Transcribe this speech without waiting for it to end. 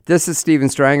This is Stephen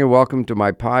Strang, and welcome to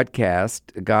my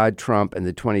podcast, God, Trump, and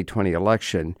the 2020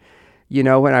 Election. You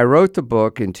know, when I wrote the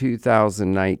book in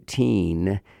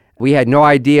 2019, we had no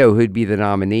idea who'd be the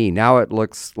nominee. Now it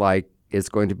looks like it's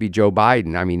going to be Joe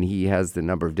Biden. I mean, he has the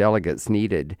number of delegates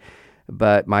needed.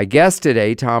 But my guest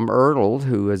today, Tom Ertl,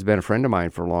 who has been a friend of mine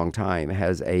for a long time,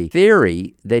 has a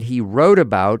theory that he wrote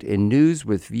about in News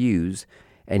with Views,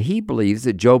 and he believes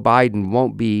that Joe Biden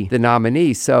won't be the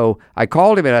nominee. So I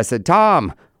called him and I said,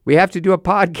 Tom, we have to do a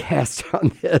podcast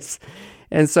on this.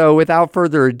 And so without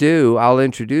further ado, I'll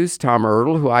introduce Tom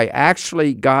Ertl, who I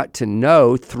actually got to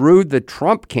know through the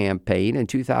Trump campaign in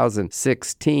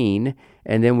 2016.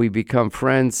 And then we've become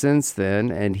friends since then.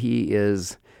 And he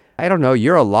is, I don't know,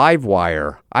 you're a live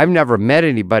wire. I've never met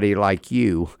anybody like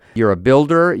you. You're a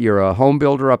builder. You're a home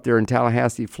builder up there in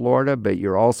Tallahassee, Florida, but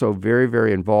you're also very,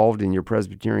 very involved in your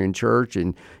Presbyterian church,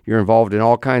 and you're involved in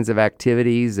all kinds of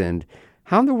activities. And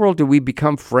how in the world did we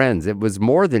become friends? It was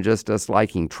more than just us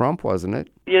liking Trump, wasn't it?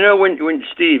 You know, when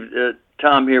Steve,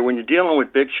 Tom here, when you're dealing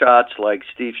with big shots like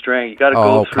Steve Strang, you got to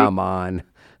go through. Oh, come on.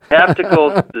 Have to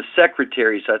go through the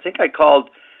secretary. So I think I called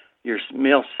your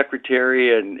mail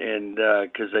secretary, and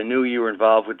because I knew you were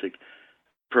involved with the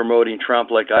promoting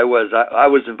Trump like I was. I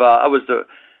was involved. I was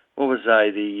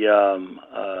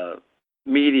the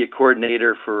media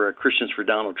coordinator for Christians for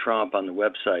Donald Trump on the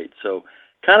website. So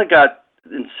kind of got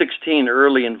in 16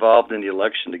 early involved in the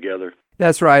election together.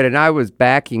 That's right, and I was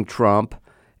backing Trump,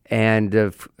 and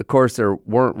of course there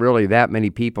weren't really that many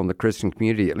people in the Christian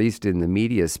community, at least in the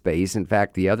media space. In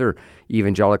fact, the other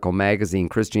evangelical magazine,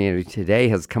 Christianity Today,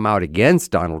 has come out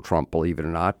against Donald Trump, believe it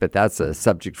or not, but that's a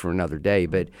subject for another day.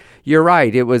 But you're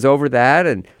right, it was over that,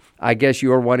 and I guess you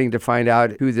were wanting to find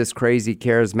out who this crazy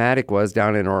charismatic was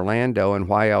down in Orlando and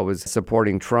why I was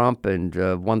supporting Trump, and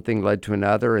one thing led to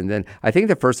another. And then I think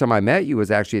the first time I met you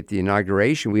was actually at the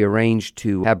inauguration. We arranged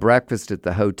to have breakfast at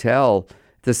the hotel.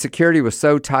 The security was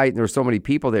so tight and there were so many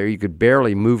people there, you could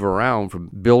barely move around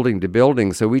from building to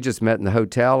building. So we just met in the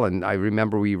hotel, and I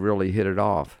remember we really hit it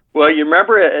off. Well, you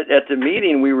remember at the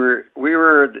meeting, we were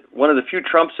one of the few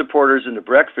Trump supporters in the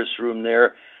breakfast room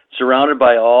there, surrounded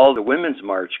by all the Women's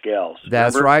March gals.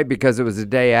 That's remember? right, because it was the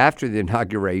day after the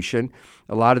inauguration.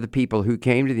 A lot of the people who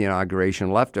came to the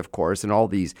inauguration left, of course, and all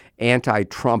these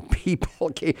anti-Trump people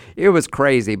came. It was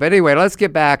crazy. But anyway, let's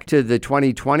get back to the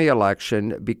 2020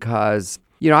 election, because,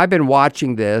 you know, I've been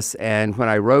watching this, and when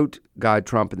I wrote God,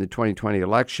 Trump in the 2020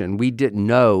 election, we didn't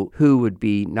know who would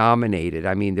be nominated.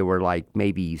 I mean, there were like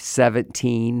maybe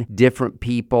 17 different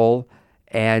people.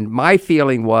 And my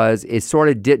feeling was it sort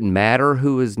of didn't matter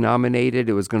who was nominated.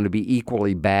 It was going to be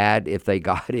equally bad if they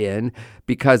got in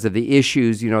because of the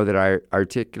issues, you know, that I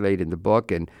articulate in the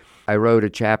book. And I wrote a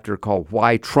chapter called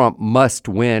Why Trump Must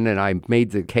Win, and I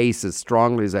made the case as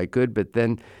strongly as I could. But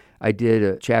then I did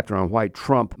a chapter on why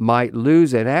Trump might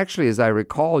lose. And actually, as I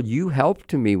recall, you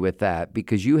helped me with that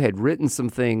because you had written some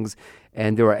things,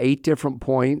 and there were 8 different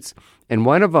points. And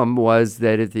one of them was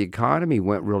that if the economy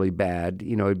went really bad,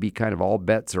 you know, it'd be kind of all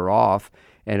bets are off.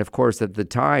 And of course, at the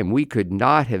time, we could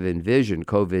not have envisioned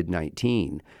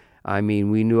COVID-19. I mean,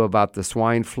 we knew about the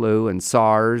swine flu and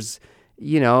SARS,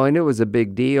 you know, and it was a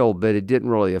big deal, but it didn't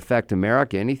really affect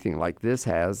America, anything like this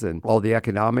has. And all the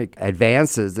economic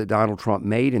advances that Donald Trump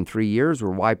made in 3 years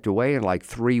were wiped away in like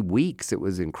 3 weeks. It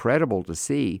was incredible to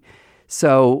see.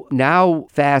 So now,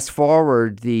 fast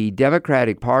forward, the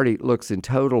Democratic Party looks in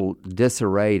total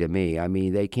disarray to me. I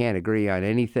mean, they can't agree on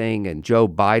anything, and Joe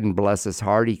Biden, bless his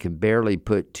heart, he can barely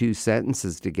put 2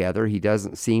 sentences together. He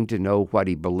doesn't seem to know what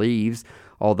he believes,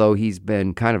 although he's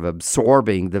been kind of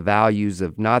absorbing the values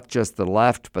of not just the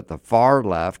left, but the far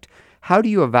left. How do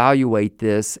you evaluate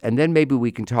this? And then maybe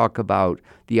we can talk about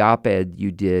the op-ed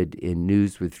you did in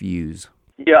News with Views.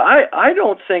 Yeah, I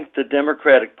don't think the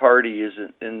Democratic Party is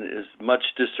in as much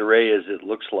disarray as it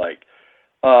looks like.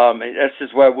 And that's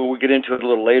just why we'll get into it a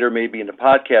little later, maybe in the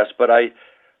podcast. But I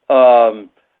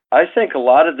think a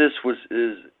lot of this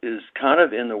is kind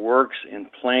of in the works and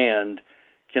planned.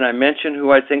 Can I mention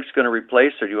who I think is going to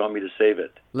replace, or do you want me to save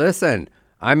it? Listen,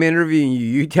 I'm interviewing you.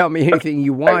 You tell me anything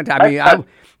you want.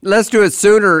 Let's do it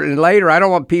sooner and later. I don't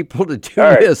want people to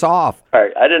tune this off. All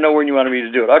right. I didn't know when you wanted me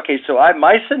to do it. Okay, so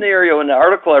my scenario in the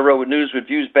article I wrote with News with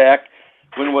Views back,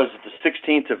 when was it, the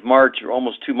 16th of March, or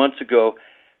almost 2 months ago,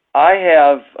 I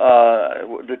have,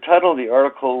 the title of the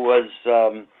article was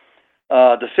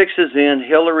The Fix Is In,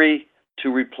 Hillary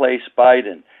to Replace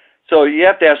Biden. So you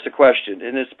have to ask the question,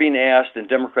 and it's being asked in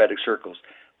Democratic circles.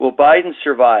 Will Biden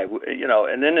survive? You know,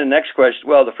 and then the next question,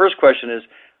 well, the first question is,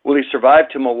 will he survive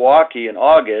to Milwaukee in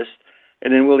August?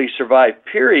 And then will he survive,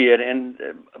 period? And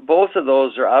both of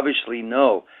those are obviously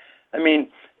no. I mean,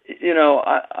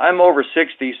 I'm over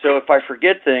 60, so if I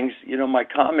forget things, my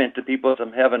comment to people is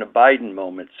I'm having a Biden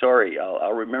moment. Sorry,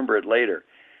 I'll remember it later.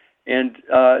 And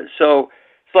so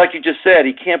it's like you just said,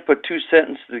 he can't put two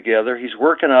sentences together. He's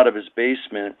working out of his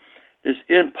basement. It's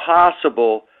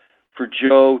impossible for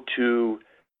Joe to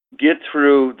get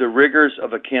through the rigors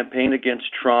of a campaign against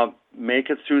Trump, make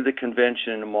it through the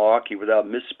convention in Milwaukee without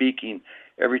misspeaking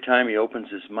every time he opens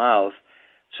his mouth.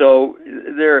 So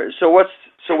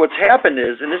what's happened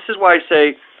is, and this is why I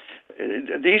say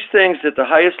these things at the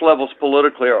highest levels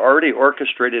politically are already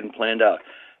orchestrated and planned out.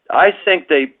 I think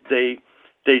they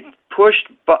pushed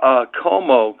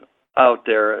Cuomo out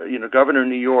there, governor of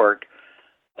New York,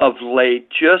 of late,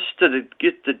 just to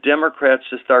get the Democrats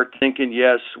to start thinking,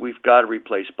 yes, we've got to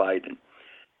replace Biden.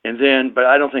 And then, but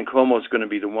I don't think Cuomo's going to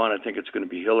be the one. I think it's going to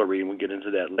be Hillary, and we'll get into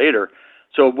that later.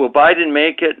 So will Biden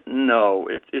make it? No,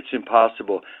 it's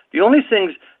impossible. The only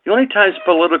times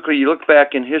politically you look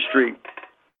back in history,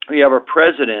 we have a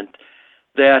president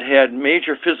that had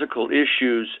major physical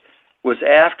issues was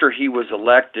after he was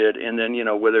elected, and then,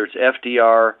 whether it's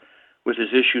FDR with his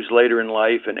issues later in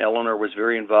life, and Eleanor was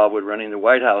very involved with running the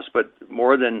White House, but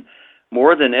more than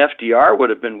FDR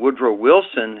would have been Woodrow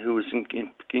Wilson, who was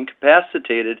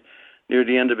incapacitated near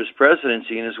the end of his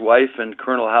presidency, and his wife and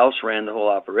Colonel House ran the whole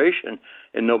operation,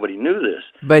 and nobody knew this.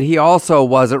 But he also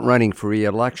wasn't running for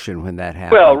re-election when that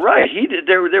happened. Well, right. He did.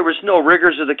 There was no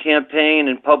rigors of the campaign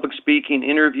and public speaking,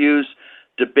 interviews,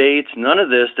 debates, none of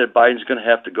this that Biden's going to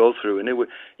have to go through. And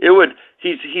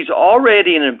he's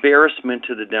already an embarrassment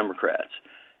to the Democrats.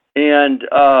 And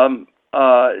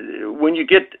when you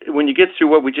get through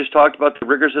what we just talked about, the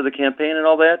rigors of the campaign and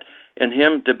all that, and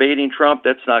him debating Trump,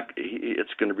 it's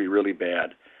going to be really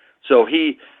bad. So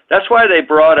that's why they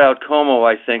brought out Cuomo,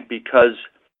 I think, because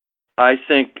I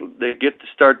think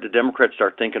the Democrats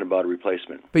start thinking about a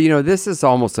replacement. But, this is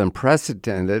almost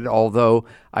unprecedented, although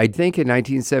I think in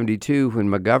 1972 when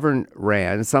McGovern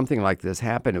ran, something like this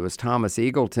happened. It was Thomas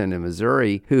Eagleton in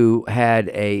Missouri who had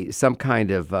some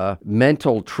kind of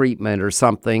mental treatment or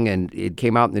something, and it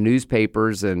came out in the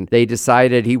newspapers, and they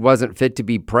decided he wasn't fit to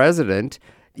be president.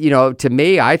 To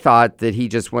me, I thought that he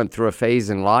just went through a phase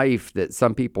in life that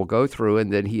some people go through,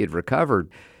 and then he had recovered.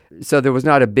 So there was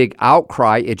not a big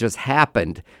outcry. It just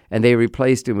happened, and they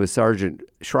replaced him with Sergeant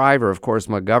Shriver. Of course,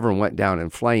 McGovern went down in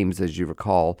flames, as you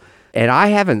recall. And I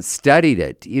haven't studied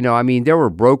it. There were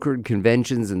brokered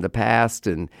conventions in the past,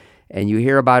 and you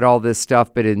hear about all this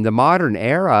stuff. But in the modern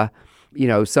era,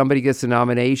 somebody gets a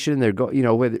nomination,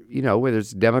 whether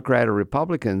it's Democrat or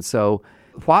Republican. So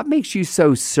what makes you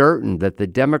so certain that the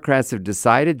Democrats have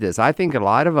decided this? I think a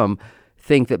lot of them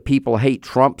think that people hate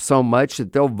Trump so much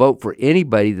that they'll vote for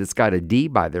anybody that's got a D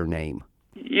by their name.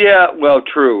 Yeah, well,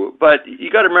 true. But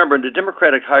you got to remember, in the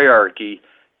Democratic hierarchy,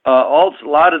 a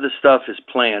lot of the stuff is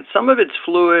planned. Some of it's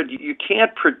fluid. You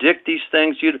can't predict these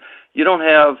things. You don't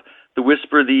have the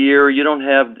whisper of the ear. You don't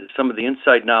have some of the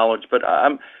inside knowledge. But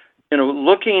I'm,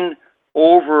 looking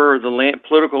over the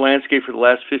political landscape for the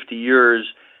last 50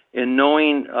 years and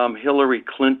knowing Hillary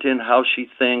Clinton, how she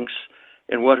thinks,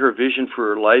 and what her vision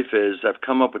for her life is, I've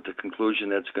come up with the conclusion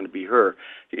that's going to be her.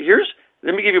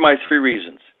 Let me give you my three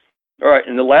reasons. All right,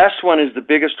 and the last one is the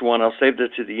biggest one. I'll save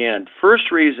that to the end.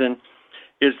 First reason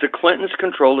is the Clintons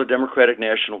control the Democratic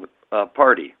National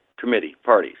Party, the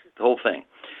whole thing.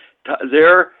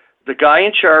 The guy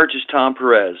in charge is Tom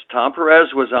Perez. Tom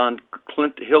Perez was on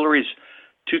Hillary's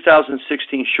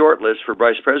 2016 shortlist for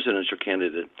vice presidential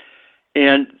candidate.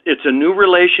 And it's a new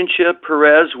relationship,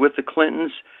 Perez, with the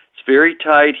Clintons. It's very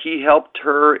tight. He helped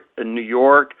her in New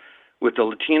York with the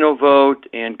Latino vote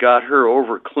and got her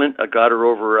over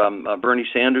Bernie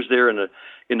Sanders there in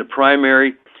the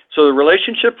primary. So the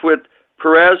relationship with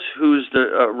Perez, who's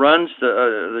runs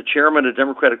the chairman of the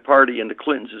Democratic Party, and the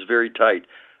Clintons is very tight.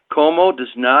 Cuomo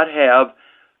does not have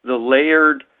the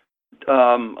layered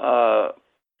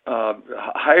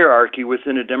hierarchy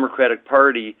within the Democratic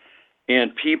Party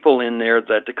and people in there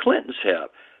that the Clintons have.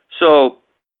 So.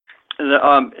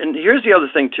 And here's the other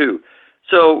thing, too.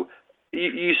 So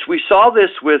we saw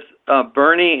this with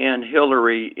Bernie and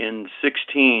Hillary in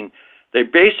 2016. They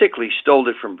basically stole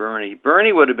it from Bernie.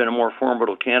 Bernie would have been a more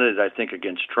formidable candidate, I think,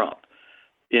 against Trump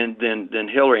than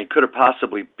Hillary, and could have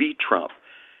possibly beat Trump.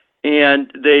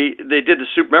 And they did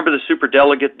remember the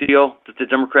superdelegate deal that the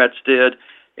Democrats did,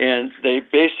 and they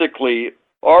basically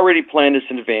already planned this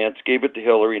in advance, gave it to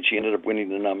Hillary, and she ended up winning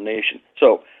the nomination.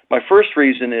 So my first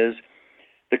reason is,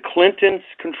 the Clintons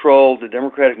control the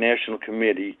Democratic National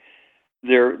Committee.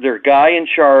 Their guy in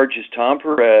charge is Tom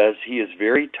Perez. He is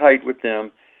very tight with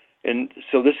them. And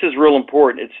so this is real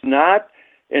important. It's not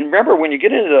And remember, when you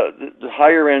get into the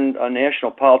higher end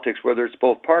national politics, whether it's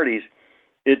both parties,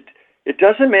 it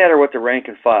doesn't matter what the rank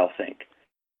and file think,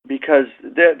 because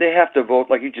they have to vote,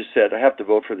 like you just said, they have to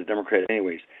vote for the Democrat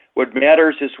anyways. What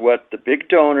matters is what the big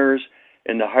donors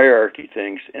and the hierarchy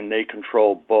thinks, and they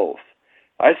control both.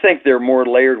 I think they're more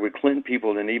layered with Clinton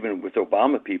people than even with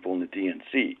Obama people in the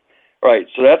DNC. All right,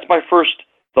 so that's my first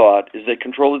thought, is they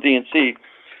control the DNC.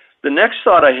 The next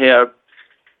thought I have,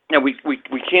 now we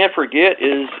can't forget,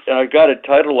 is I got a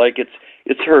title like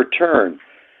it's her turn.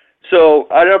 So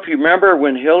I don't know if you remember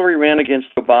when Hillary ran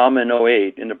against Obama in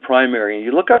 2008 in the primary, and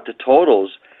you look up the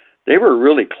totals, they were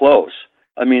really close.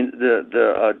 I mean,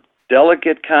 the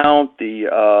delegate count,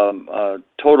 the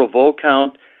total vote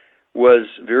count was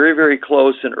very, very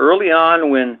close. And early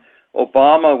on, when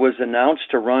Obama was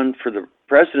announced to run for the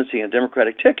presidency on a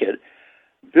Democratic ticket,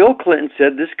 Bill Clinton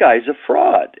said, this guy's a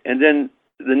fraud. And then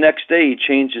the next day he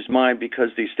changed his mind because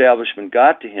the establishment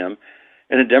got to him.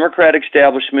 And the Democratic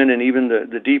establishment and even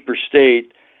the deeper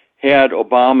state had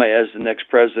Obama as the next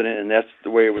president, and that's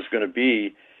the way it was going to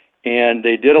be. And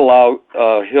they did allow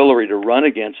Hillary to run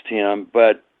against him,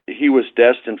 but he was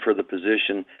destined for the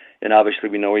position, and obviously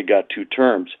we know he got 2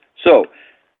 terms. So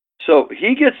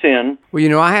he gets in.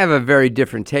 Well, I have a very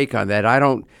different take on that.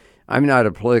 I'm not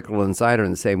a political insider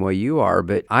in the same way you are,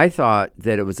 but I thought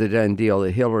that it was a done deal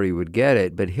that Hillary would get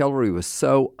it, but Hillary was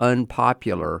so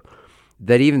unpopular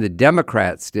that even the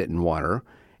Democrats didn't want her.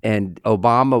 And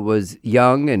Obama was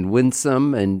young and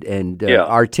winsome and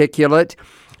articulate.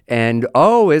 And,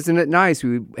 isn't it nice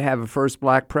we have a first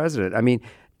black president? I mean,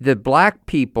 the black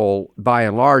people, by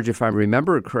and large, if I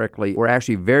remember correctly, were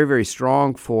actually very, very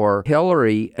strong for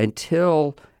Hillary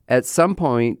until at some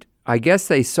point, I guess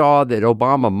they saw that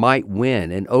Obama might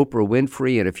win, and Oprah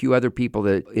Winfrey and a few other people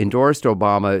that endorsed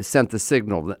Obama sent the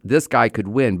signal that this guy could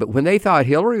win. But when they thought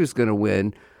Hillary was going to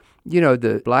win,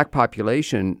 the black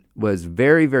population was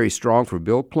very, very strong for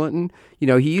Bill Clinton. He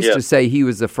used to say he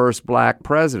was the first black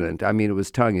president. I mean, it was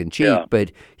tongue-in-cheek,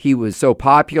 but he was so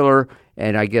popular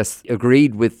and I guess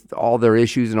agreed with all their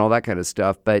issues and all that kind of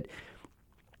stuff. But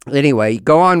anyway,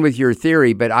 go on with your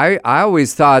theory. But I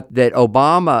always thought that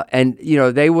Obama, and,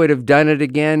 they would have done it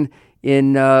again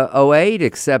in 2008,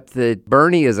 except that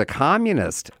Bernie is a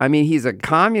communist. I mean, he's a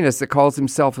communist that calls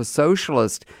himself a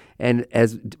socialist. And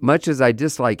as much as I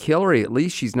dislike Hillary, at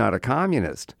least she's not a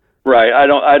communist. Right. I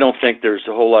don't think there's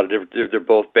a whole lot of difference. They're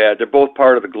both bad. They're both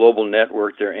part of the global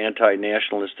network. They're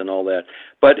anti-nationalist and all that.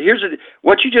 But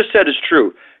what you just said is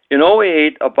true. In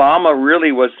 2008, Obama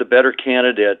really was the better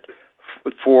candidate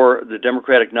for the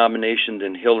Democratic nomination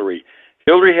than Hillary.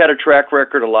 Hillary had a track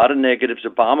record, a lot of negatives.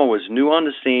 Obama was new on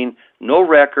the scene, no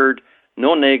record,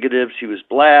 no negatives. He was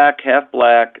black, half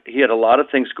black. He had a lot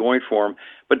of things going for him.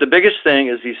 But the biggest thing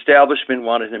is the establishment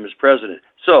wanted him as president.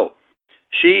 So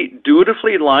she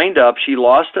dutifully lined up. She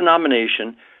lost the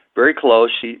nomination, very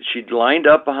close. She lined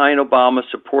up behind Obama,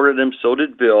 supported him. So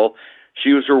did Bill.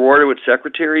 She was rewarded with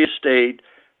Secretary of State.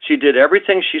 She did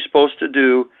everything she's supposed to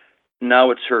do.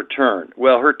 Now it's her turn.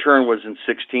 Well, her turn was in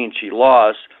 2016. She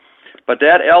lost. But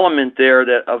that element there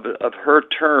of her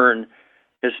turn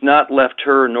has not left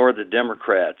her nor the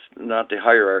Democrats, not the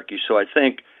hierarchy. So I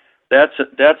think that's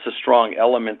a strong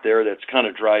element there that's kind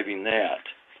of driving that.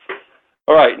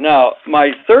 All right, now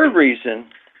my third reason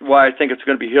why I think it's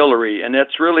going to be Hillary, and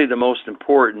that's really the most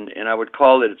important, and I would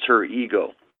call it's her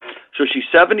ego. So she's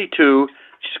 72.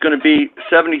 She's going to be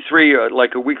 73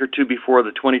 like a week or two before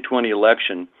the 2020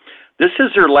 election. This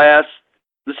is her last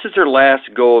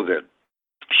go of it.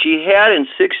 She had in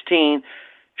 2016,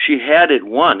 she had it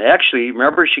won. Actually,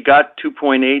 remember, she got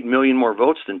 2.8 million more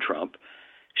votes than Trump.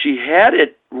 She had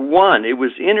it won. It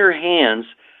was in her hands,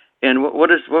 and what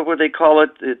would they call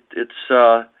it?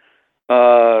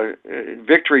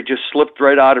 Victory just slipped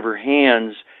right out of her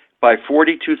hands by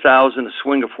 42,000, a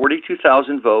swing of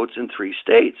 42,000 votes in 3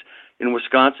 states, in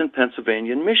Wisconsin,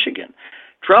 Pennsylvania, and Michigan.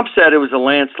 Trump said it was a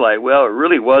landslide. Well, it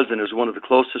really wasn't. It was one of the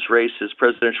closest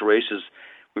presidential races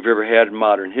we've ever had in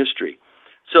modern history.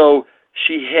 So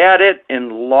she had it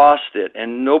and lost it,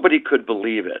 and nobody could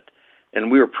believe it. And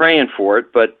we were praying for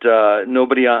it, but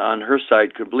nobody on her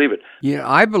side could believe it.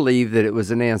 I believe that it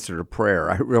was an answer to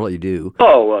prayer. I really do.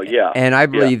 Oh, well, yeah. And I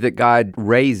believe that God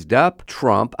raised up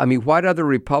Trump. I mean, what other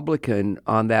Republican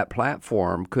on that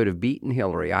platform could have beaten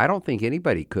Hillary? I don't think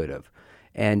anybody could have.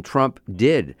 And Trump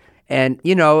did. And,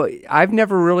 I've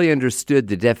never really understood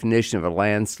the definition of a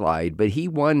landslide, but he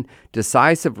won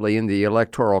decisively in the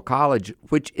Electoral College,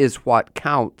 which is what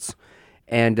counts.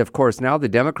 And, of course, now the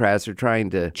Democrats are trying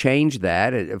to change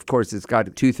that. Of course, it's got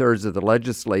 2/3 of the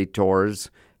legislators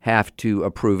have to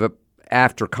approve it,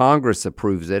 after Congress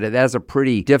approves it. And that's a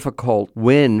pretty difficult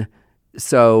win.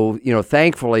 So,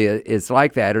 thankfully it's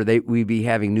like that, or we'd be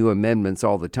having new amendments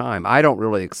all the time. I don't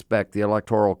really expect the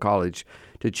Electoral College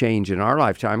to change in our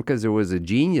lifetime because there was a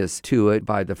genius to it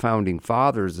by the founding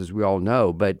fathers, as we all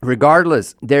know. But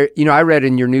regardless, I read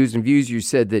in your News and Views, you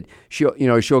said that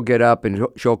she'll get up and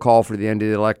she'll call for the end of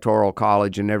the Electoral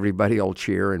College and everybody will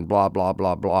cheer and blah, blah,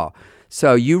 blah, blah.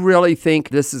 So you really think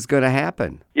this is going to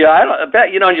happen? Yeah, I bet,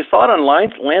 and you saw it on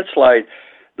landslide.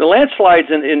 The landslides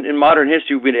in modern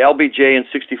history would be the LBJ in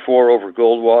 '64 over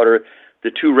Goldwater,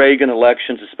 the two Reagan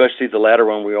elections, especially the latter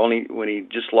one, when he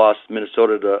just lost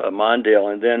Minnesota to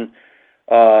Mondale, and then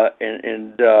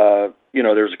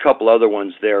there's a couple other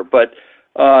ones there, but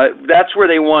that's where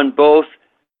they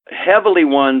heavily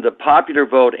won the popular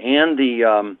vote and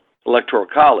the Electoral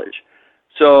College.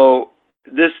 So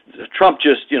Trump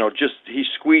he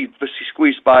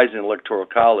squeezed by in the Electoral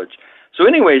College. So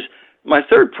anyways, my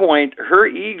third point, her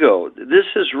ego. This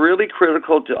is really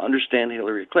critical to understand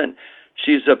Hillary Clinton.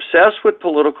 She's obsessed with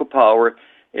political power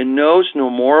and knows no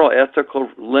moral, ethical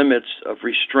limits of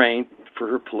restraint for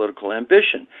her political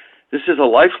ambition. This is a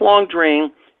lifelong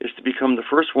dream, is to become the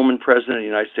first woman president of the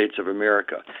United States of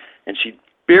America. And she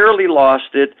barely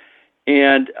lost it.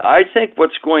 And I think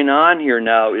what's going on here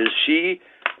now is she,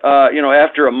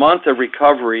 after a month of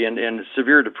recovery and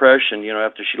severe depression,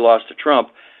 after she lost to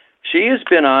Trump, she has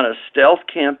been on a stealth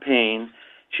campaign.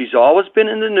 She's always been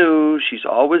in the news. She's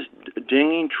always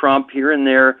dinging Trump here and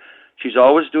there. She's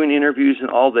always doing interviews and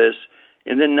all this.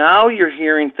 And then now you're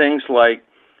hearing things like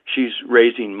she's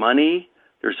raising money.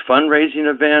 There's fundraising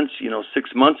events. 6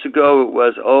 months ago it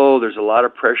was, there's a lot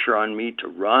of pressure on me to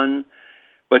run.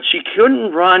 But she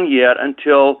couldn't run yet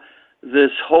until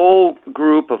this whole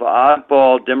group of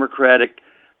oddball Democratic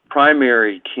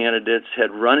primary candidates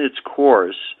had run its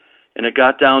course, and it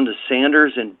got down to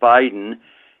Sanders and Biden,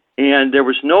 and there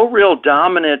was no real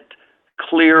dominant,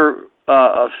 clear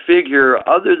figure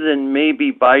other than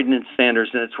maybe Biden and Sanders,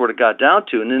 and it's what it got down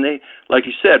to. And then they, like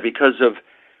you said, because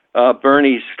of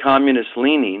Bernie's communist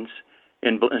leanings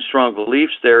and strong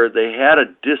beliefs there, they had to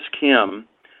disc him,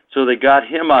 so they got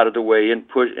him out of the way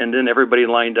and then everybody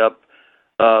lined up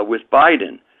with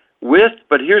Biden.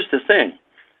 But here's the thing,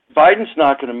 Biden's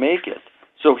not going to make it,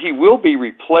 so he will be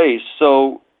replaced.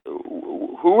 So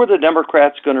who are the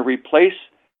Democrats going to replace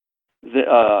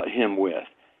him with?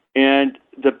 And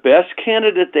the best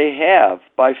candidate they have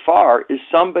by far is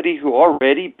somebody who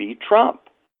already beat Trump.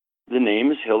 The name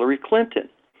is Hillary Clinton.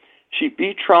 She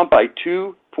beat Trump by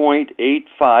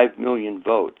 2.85 million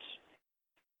votes.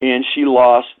 And she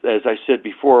lost, as I said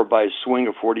before, by a swing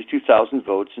of 42,000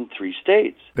 votes in 3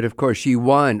 states. But of course, she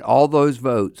won. All those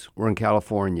votes were in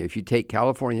California. If you take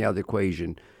California out of the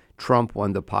equation, Trump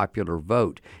won the popular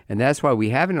vote. And that's why we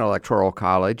have an electoral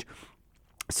college,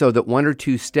 so that 1 or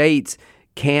 2 states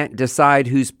can't decide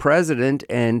who's president,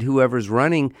 and whoever's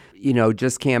running,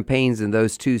 just campaigns in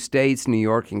those 2 states, New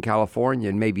York and California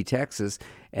and maybe Texas,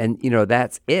 and,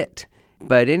 that's it.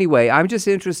 But anyway, I'm just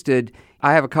interested.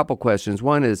 I have a couple questions.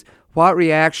 One is, what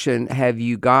reaction have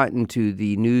you gotten to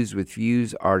the News with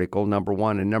Views article, number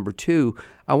one? And number two,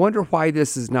 I wonder why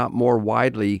this is not more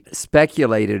widely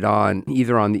speculated on,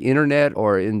 either on the internet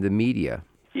or in the media.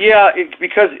 Yeah,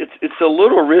 because it's a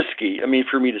little risky,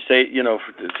 for me to say,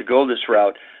 to go this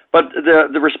route. But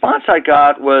the response I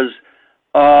got was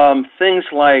things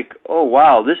like, oh,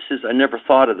 wow, I never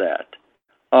thought of that.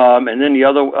 And then the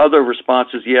other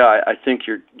response is, yeah, I think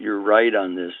you're right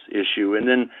on this issue. And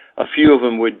then a few of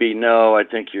them would be, no, I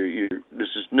think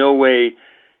this is no way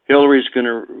Hillary's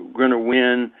gonna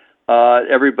win.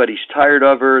 Everybody's tired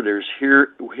of her. There's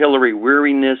Hillary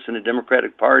weariness in the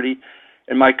Democratic Party.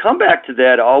 And my comeback to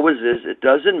that always is, it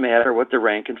doesn't matter what the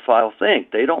rank and file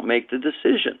think. They don't make the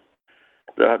decision.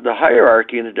 The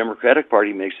hierarchy in the Democratic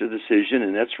Party makes the decision,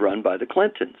 and that's run by the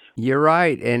Clintons. You're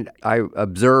right. And I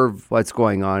observe what's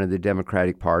going on in the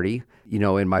Democratic Party.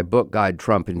 In my book, Guide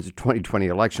Trump in the 2020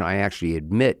 election, I actually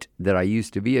admit that I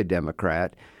used to be a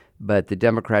Democrat, but the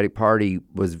Democratic Party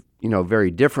was,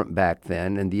 very different back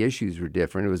then, and the issues were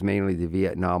different. It was mainly the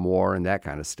Vietnam War and that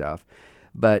kind of stuff.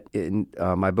 But in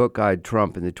my book, Guide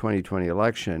Trump in the 2020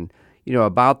 election,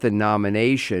 about the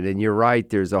nomination, and you're right,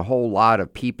 there's a whole lot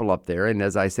of people up there. And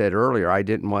as I said earlier, I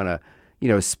didn't want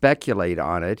to, speculate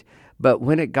on it. But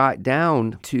when it got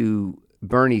down to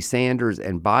Bernie Sanders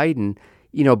and Biden,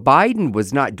 Biden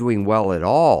was not doing well at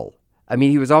all.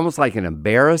 He was almost like an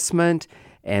embarrassment.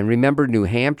 And remember New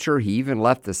Hampshire, he even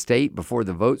left the state before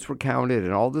the votes were counted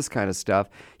and all this kind of stuff.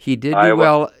 He did do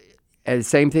well. And the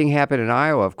same thing happened in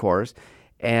Iowa, of course.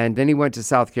 And then he went to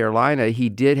South Carolina. He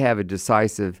did have a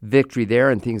decisive victory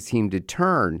there, and things seemed to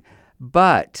turn.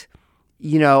 But,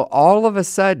 all of a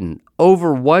sudden,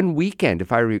 over one weekend,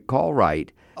 if I recall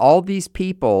right, all these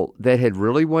people that had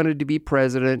really wanted to be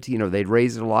president, they'd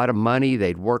raised a lot of money,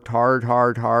 they'd worked hard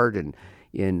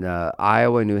in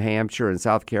Iowa, New Hampshire, and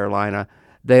South Carolina,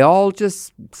 they all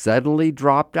just suddenly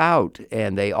dropped out,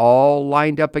 and they all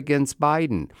lined up against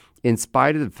Biden in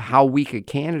spite of how weak a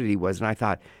candidate he was. And I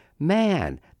thought,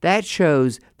 man, that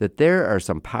shows that there are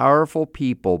some powerful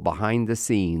people behind the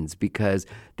scenes, because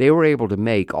they were able to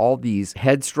make all these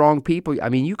headstrong people. I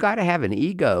mean, you got to have an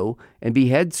ego and be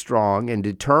headstrong and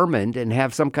determined and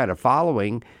have some kind of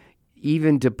following,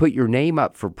 even to put your name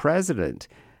up for president,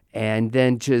 and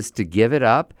then just to give it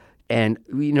up. And,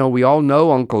 we all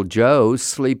know Uncle Joe,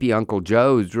 sleepy Uncle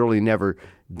Joe, who's really never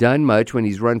done much. When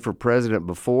he's run for president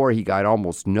before, he got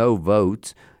almost no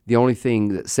votes. The only thing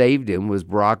that saved him was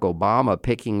Barack Obama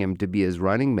picking him to be his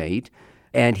running mate.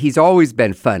 And he's always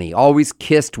been funny, always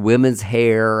kissed women's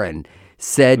hair and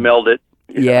said... Smelled it.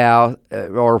 Yeah,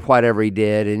 or whatever he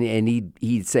did. And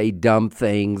he'd say dumb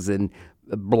things and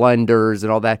blunders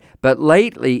and all that. But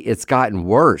lately, it's gotten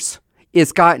worse.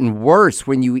 It's gotten worse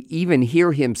when you even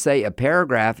hear him say a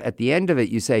paragraph. At the end of it,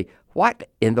 you say, what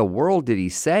in the world did he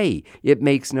say? It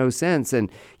makes no sense. And,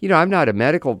 I'm not a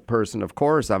medical person, of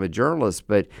course. I'm a journalist,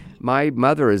 but my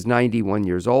mother is 91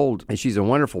 years old, and she's a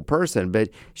wonderful person, but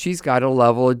she's got a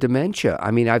level of dementia.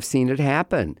 I mean, I've seen it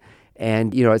happen.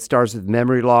 And, it starts with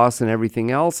memory loss and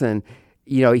everything else. And,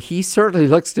 he certainly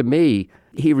looks to me,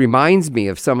 he reminds me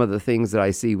of some of the things that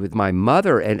I see with my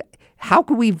mother. And how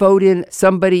can we vote in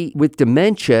somebody with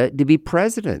dementia to be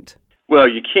president? Well,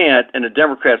 you can't, and the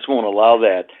Democrats won't allow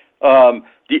that.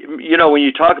 When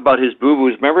you talk about his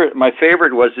boo-boos, remember, my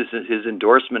favorite was his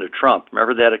endorsement of Trump.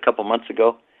 Remember that a couple months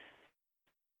ago?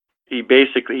 He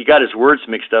got his words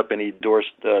mixed up, and he endorsed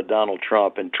Donald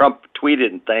Trump. And Trump tweeted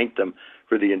and thanked him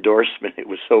for the endorsement. It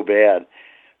was so bad.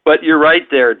 But you're right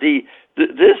there.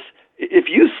 If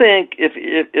you think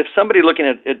if somebody looking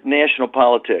at national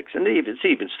politics, and even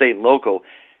state and local,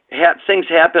 things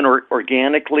happen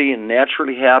organically and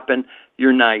naturally happen,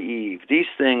 you're naive. These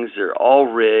things are all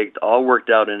rigged, all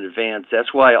worked out in advance.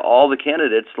 That's why all the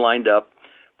candidates lined up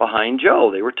behind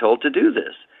Joe. They were told to do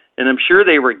this. And I'm sure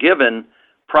they were given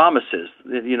promises.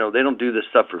 They don't do this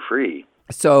stuff for free.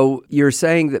 So you're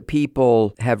saying that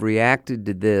people have reacted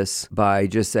to this by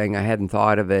just saying, I hadn't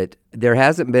thought of it. There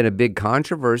hasn't been a big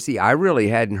controversy. I really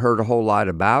hadn't heard a whole lot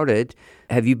about it.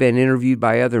 Have you been interviewed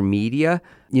by other media?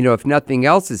 If nothing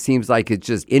else, it seems like it's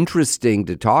just interesting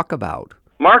to talk about.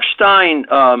 Mark Stein,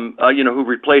 who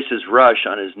replaces Rush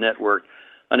on his network,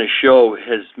 on his show,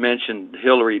 has mentioned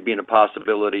Hillary being a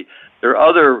possibility. There are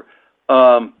other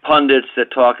pundits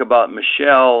that talk about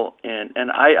Michelle,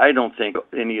 and I don't think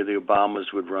any of the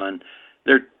Obamas would run.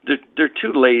 They're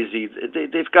too lazy.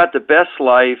 They've got the best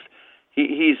life.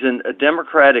 He's a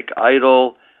Democratic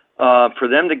idol. For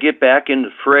them to get back in the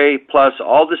fray, plus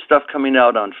all this stuff coming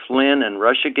out on Flynn and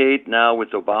Russiagate now with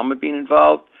Obama being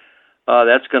involved,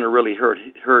 that's going to really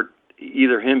hurt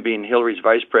either him being Hillary's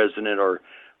vice president or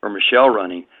Michelle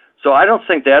running. So I don't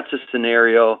think that's a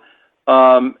scenario.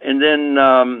 And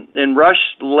then Rush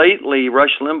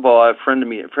Limbaugh, a friend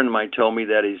of mine told me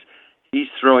that he's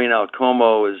throwing out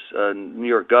Cuomo as New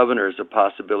York governor as a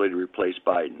possibility to replace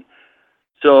Biden.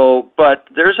 So, but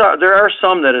there are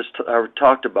some that are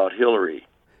talked about Hillary.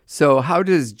 So how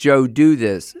does Joe do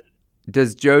this?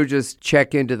 Does Joe just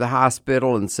check into the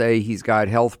hospital and say he's got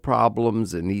health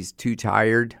problems and he's too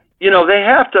tired? They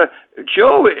have to.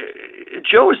 Joe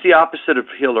is the opposite of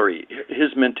Hillary,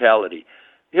 his mentality.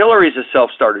 Hillary's a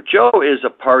self-starter. Joe is a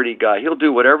party guy. He'll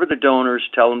do whatever the donors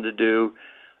tell him to do.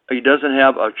 He doesn't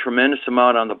have a tremendous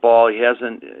amount on the ball. He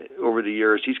hasn't over the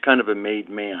years. He's kind of a made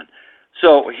man.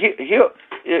 So he'll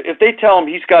if they tell him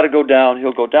he's got to go down,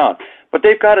 he'll go down. But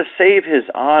they've got to save his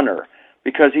honor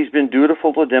because he's been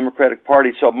dutiful to the Democratic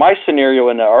Party. So my scenario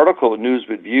in the article, News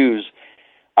with Views,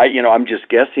 I'm just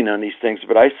guessing on these things,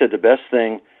 but I said the best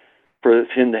thing for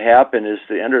him to happen is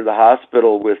to enter the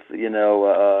hospital with,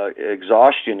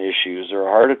 exhaustion issues or a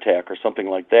heart attack or something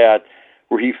like that,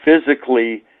 where he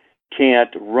physically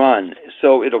can't run.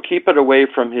 So it'll keep it away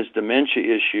from his dementia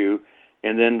issue,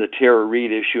 and then the Tara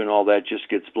Reid issue and all that just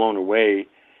gets blown away.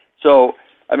 So,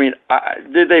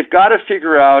 they've got to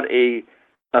figure out a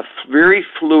very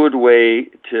fluid way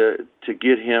to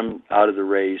get him out of the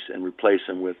race and replace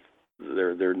him with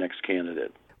their next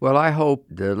candidate. Well, I hope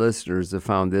the listeners have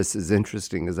found this as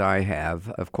interesting as I have.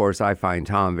 Of course, I find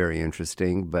Tom very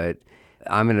interesting, but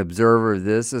I'm an observer of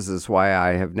this. This is why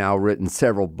I have now written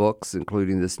several books,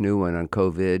 including this new one on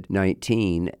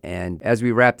COVID-19. And as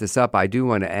we wrap this up, I do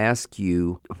want to ask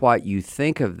you what you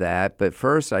think of that. But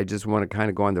first, I just want to kind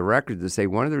of go on the record to say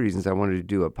one of the reasons I wanted to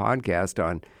do a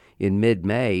podcast in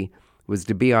mid-May was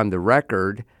to be on the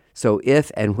record. So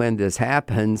if and when this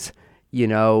happens,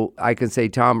 I can say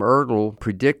Tom Ertl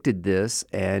predicted this,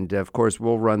 and of course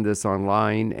we'll run this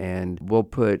online, and we'll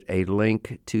put a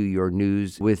link to your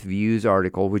News with Views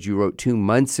article, which you wrote 2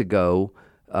 months ago,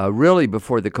 really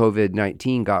before the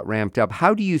COVID-19 got ramped up.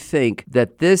 How do you think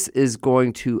that this is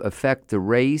going to affect the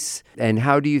race, and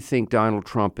how do you think Donald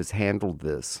Trump has handled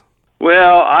this?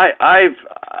 Well,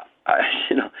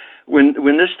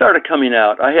 when this started coming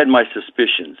out, I had my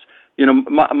suspicions.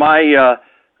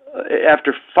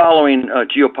 After following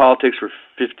geopolitics for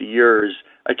 50 years,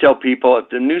 I tell people if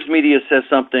the news media says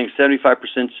something, 75%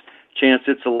 chance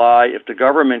it's a lie. If the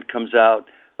government comes out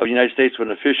of the United States with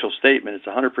an official statement, it's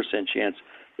 100% chance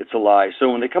it's a lie.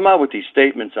 So when they come out with these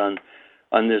statements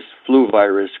on this flu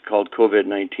virus called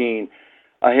COVID-19,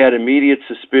 I had immediate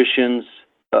suspicions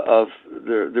of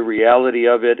the reality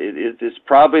of it. It's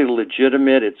probably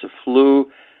legitimate. It's a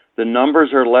flu. The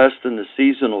numbers are less than the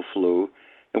seasonal flu.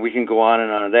 And we can go on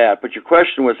and on of that. But your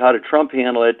question was, how did Trump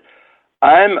handle it?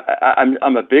 I'm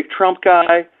a big Trump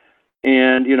guy,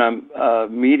 and I'm a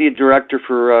media director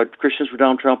for Christians for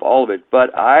Donald Trump, all of it. But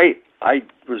I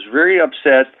was very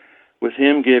upset with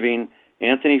him giving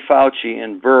Anthony Fauci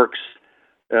and Birx,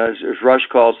 as Rush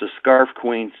calls the Scarf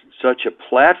Queen, such a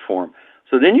platform.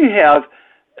 So then you have,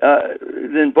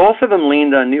 then both of them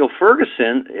leaned on Neil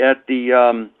Ferguson at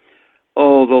the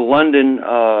London,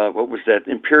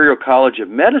 Imperial College of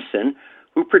Medicine,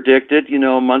 who predicted,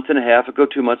 a month and a half ago,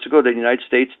 2 months ago, that the United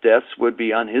States deaths would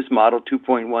be on his model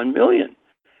 2.1 million.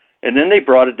 And then they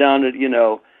brought it down to,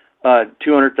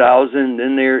 200,000,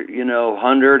 then they're,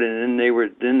 100, and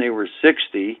then they were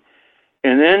 60.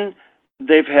 And then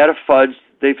they've had to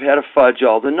fudge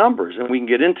all the numbers, and we can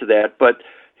get into that. But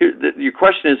your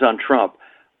question is on Trump.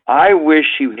 I wish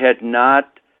he had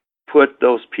not put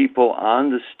those people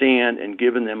on the stand and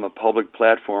given them a public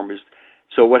platform.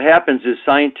 So what happens is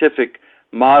scientific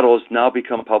models now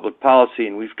become public policy,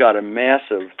 and we've got a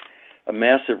massive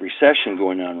recession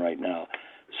going on right now.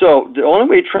 So the only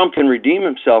way Trump can redeem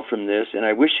himself from this, and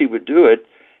I wish he would do it,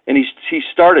 and he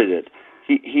started it.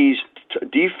 He's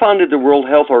defunded the World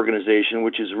Health Organization,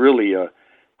 which is really a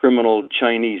criminal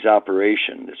Chinese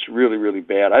operation. It's really, really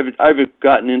bad. I've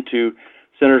gotten into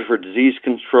Centers for Disease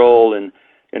Control and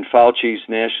Fauci's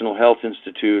National Health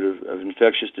Institute of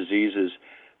Infectious Diseases.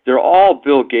 They're all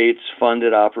Bill Gates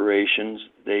funded operations.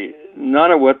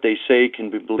 None of what they say can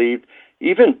be believed.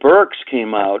 Even Birx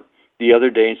came out the other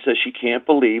day and says she can't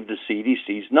believe the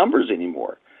CDC's numbers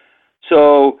anymore.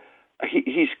 So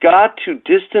he's got to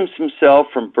distance himself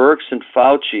from Birx and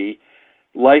Fauci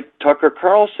like Tucker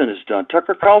Carlson has done.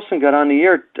 Tucker Carlson got on the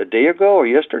air a day ago or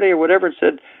yesterday or whatever and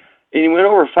said, and he went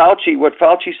over Fauci, what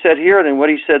Fauci said here and what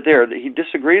he said there. He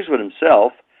disagrees with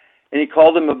himself, and he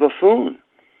called him a buffoon.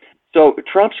 So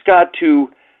Trump's got to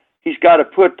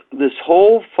put this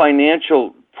whole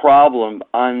financial problem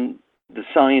on the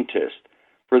scientists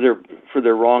for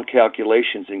their wrong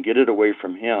calculations and get it away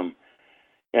from him.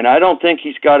 And I don't think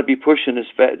he's got to be pushing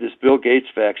this Bill Gates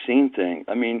vaccine thing.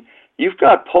 I mean, you've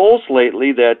got polls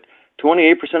lately that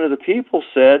 28% of the people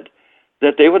said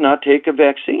that they would not take a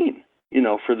vaccine,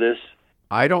 for this.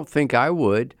 I don't think I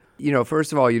would.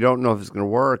 First of all, you don't know if it's going to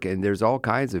work, and there's all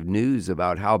kinds of news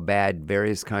about how bad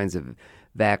various kinds of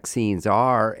vaccines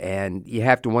are, and you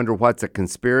have to wonder what's a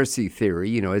conspiracy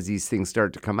theory, as these things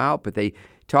start to come out. But they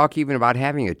talk even about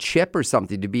having a chip or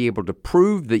something to be able to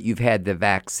prove that you've had the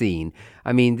vaccine.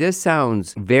 I mean, this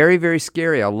sounds very, very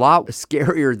scary, a lot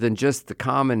scarier than just the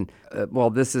common,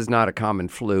 this is not a common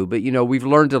flu, but, we've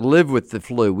learned to live with the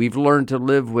flu. We've learned to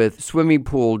live with swimming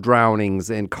pool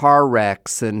drownings and car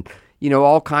wrecks and,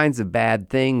 all kinds of bad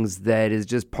things that is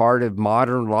just part of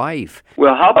modern life.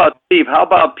 Well, how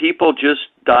about people just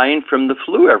dying from the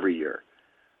flu every year?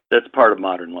 That's part of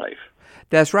modern life.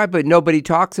 That's right, but nobody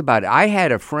talks about it. I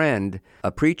had a friend,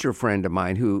 a preacher friend of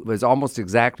mine, who was almost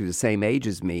exactly the same age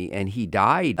as me, and he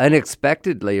died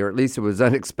unexpectedly, or at least it was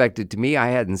unexpected to me. I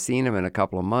hadn't seen him in a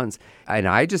couple of months, and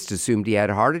I just assumed he had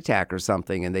a heart attack or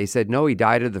something, and they said, no, he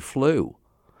died of the flu.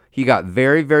 He got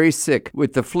very, very sick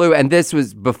with the flu, and this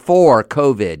was before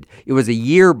COVID. It was a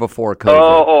year before COVID.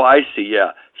 Oh, I see,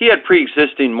 yeah. He had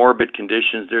pre-existing morbid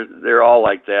conditions. They're all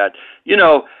like that.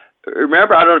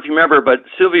 Remember, I don't know if you remember, but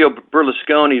Silvio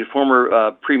Berlusconi, the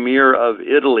former premier of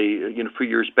Italy, a few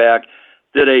years back,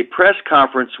 did a press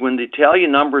conference when the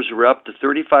Italian numbers were up to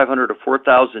 3,500 or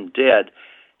 4,000 dead.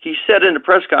 he said in the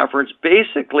press conference,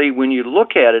 basically, when you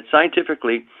look at it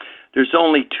scientifically, there's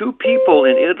only 2 people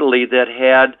in Italy that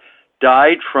had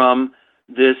died from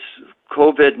this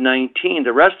COVID-19.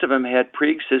 The rest of them had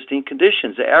pre-existing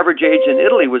conditions. The average age in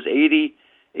Italy was 80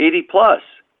 plus.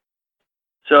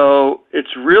 So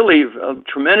it's really a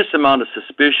tremendous amount of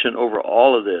suspicion over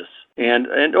all of this. And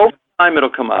over time, it'll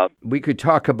come out. We could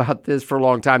talk about this for a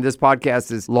long time. This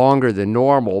podcast is longer than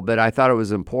normal, but I thought it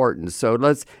was important. So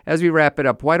as we wrap it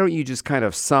up, why don't you just kind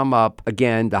of sum up,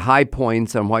 again, the high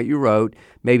points on what you wrote,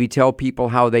 maybe tell people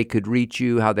how they could reach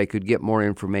you, how they could get more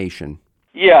information.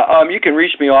 Yeah, you can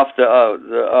reach me off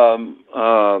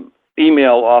the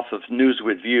email off of News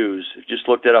with Views. Just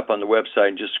look that up on the website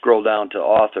and just scroll down to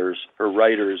authors or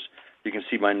writers. You can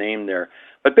see my name there.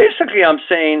 But basically, I'm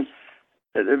saying,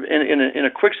 in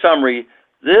a quick summary,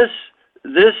 this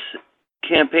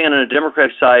campaign on the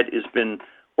Democratic side has been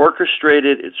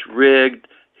orchestrated. It's rigged.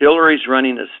 Hillary's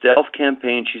running a stealth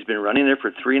campaign. She's been running it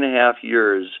for 3.5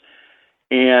 years.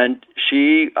 And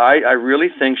I really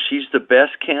think she's the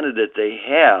best candidate they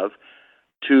have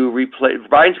to replace.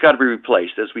 Biden's got to be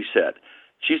replaced, as we said.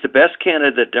 She's the best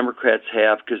candidate that Democrats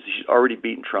have because she's already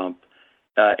beaten Trump.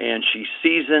 And she's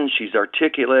seasoned. She's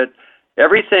articulate.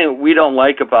 Everything we don't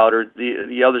like about her,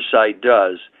 the other side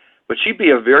does. But she'd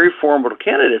be a very formidable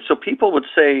candidate. So people would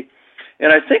say,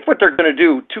 and I think what they're going to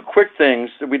do, 2 quick things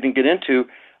that we didn't get into,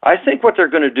 I think what they're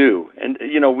going to do, and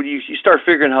when you start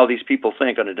figuring how these people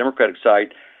think on the Democratic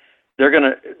side,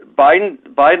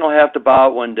 Biden will have to bow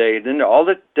out one day. Then all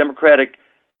the Democratic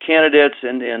candidates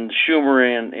and Schumer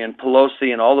and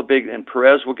Pelosi and all the and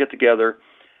Perez will get together.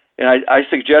 And I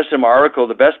suggest in my article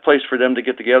the best place for them to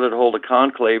get together to hold a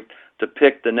conclave to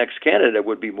pick the next candidate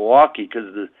would be Milwaukee because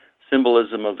of the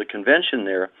symbolism of the convention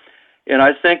there. And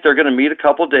I think they're going to meet a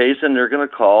couple days and they're going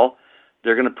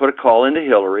to put a call into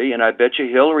Hillary, and I bet you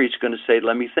Hillary's going to say,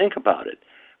 let me think about it.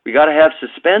 We got to have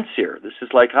suspense here. This is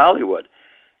like Hollywood.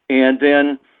 And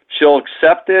then she'll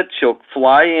accept it. She'll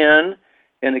fly in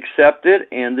and accept it,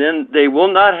 and then they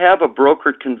will not have a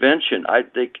brokered convention. I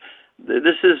think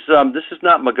this is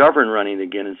not McGovern running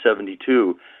again in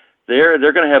 '72. They're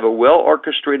going to have a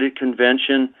well-orchestrated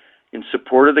convention in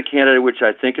support of the candidate, which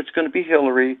I think it's going to be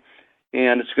Hillary.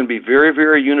 And it's going to be very,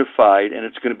 very unified, and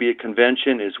it's going to be a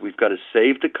convention we've got to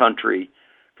save the country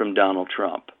from Donald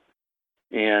Trump.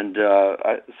 And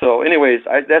so anyways,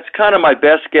 that's kind of my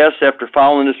best guess after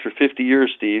following this for 50 years,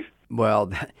 Steve.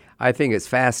 Well, I think it's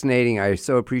fascinating. I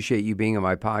so appreciate you being on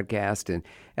my podcast. And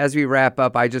as we wrap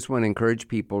up, I just want to encourage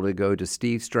people to go to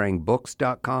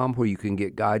stevestrangbooks.com where you can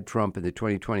get Guide Trump in the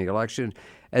 2020 election,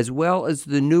 as well as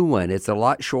the new one. It's a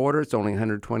lot shorter. It's only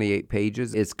 128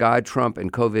 pages. It's God, Trump,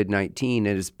 and COVID-19. And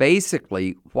it's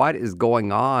basically what is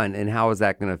going on and how is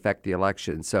that going to affect the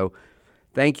election. So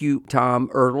thank you, Tom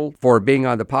Ertl, for being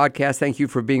on the podcast. Thank you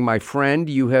for being my friend.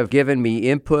 You have given me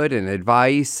input and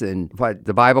advice and what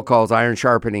the Bible calls iron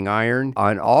sharpening iron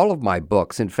on all of my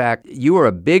books. In fact, you were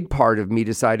a big part of me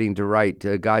deciding to write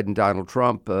Guide to Donald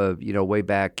Trump, way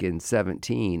back in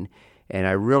 2017. And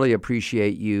I really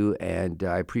appreciate you, and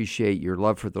I appreciate your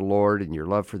love for the Lord and your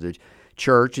love for the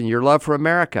church and your love for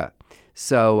America.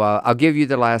 So I'll give you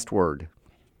the last word.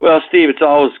 Well, Steve, it's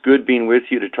always good being with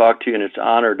you, to talk to you, and it's an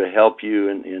honor to help you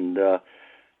and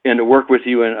to work with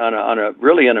you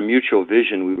on a mutual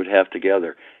vision we would have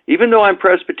together. Even though I'm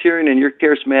Presbyterian and you're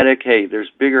charismatic, hey, there's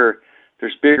bigger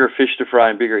fish to fry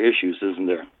and bigger issues, isn't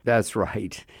there? That's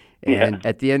right. And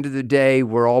At the end of the day,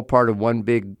 we're all part of one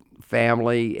big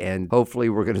family, and hopefully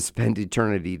we're going to spend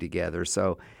eternity together.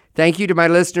 So thank you to my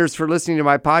listeners for listening to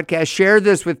my podcast. Share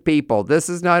this with people. This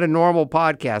is not a normal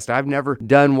podcast. I've never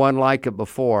done one like it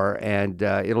before, and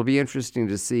it'll be interesting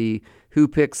to see who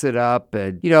picks it up.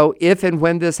 And, if and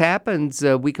when this happens,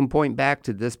 we can point back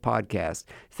to this podcast.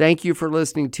 Thank you for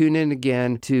listening. Tune in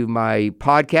again to my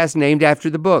podcast named after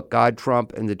the book, God,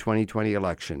 Trump, and the 2020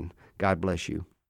 Election. God bless you.